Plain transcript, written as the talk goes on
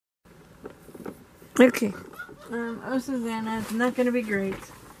Okay. Oh, Susanna, it's not going to be great.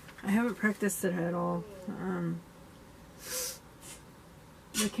 I haven't practiced it at all.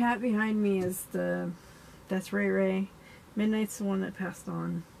 The cat behind me is that's Ray Ray. Midnight's the one that passed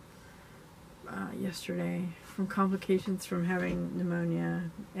on yesterday from complications from having pneumonia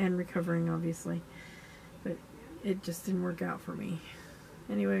and recovering, obviously. But it just didn't work out for me.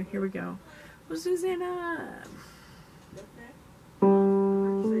 Anyway, here we go. Oh, Susanna!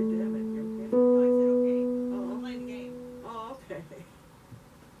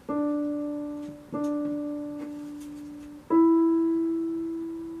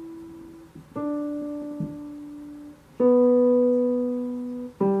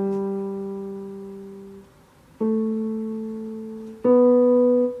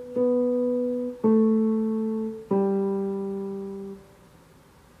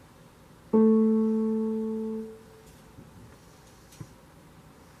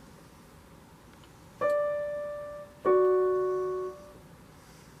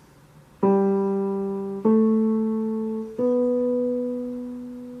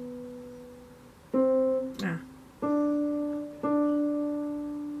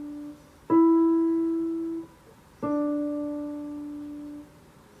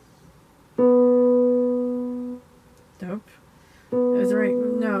 Nope. It was the right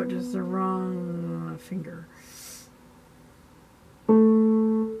note, just the wrong finger.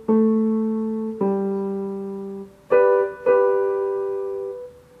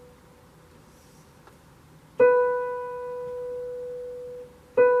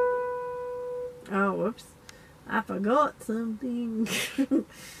 Oh, whoops. I forgot something.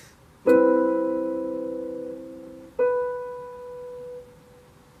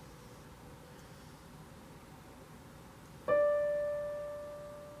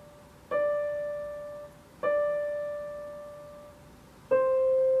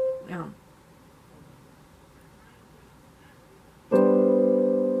 Oh.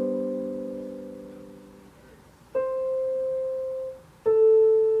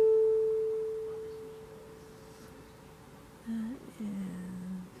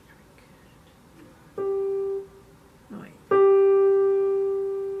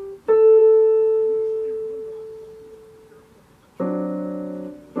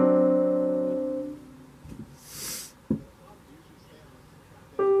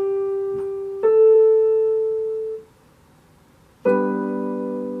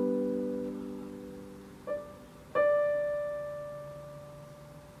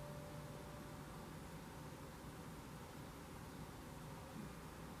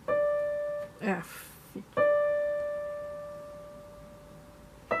 F.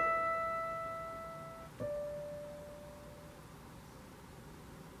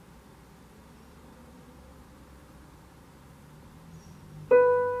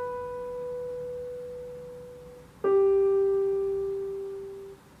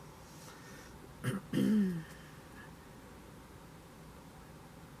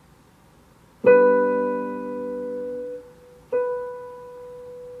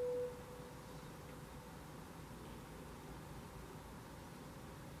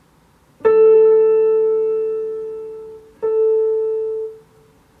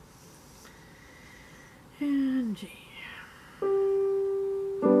 And G.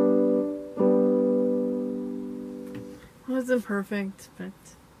 Wasn't perfect, but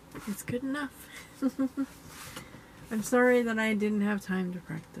it's good enough. I'm sorry that I didn't have time to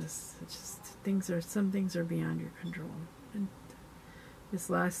practice. It's just some things are beyond your control. And this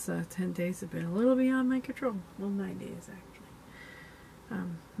last 10 days have been a little beyond my control. Well, 9 days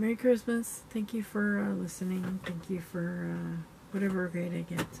actually. Merry Christmas. Thank you for listening. Thank you for whatever grade I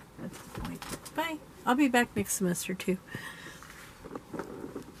get at this point. Bye. I'll be back next semester too.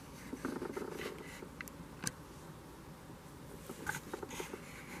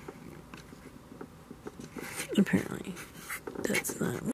 Apparently, that's not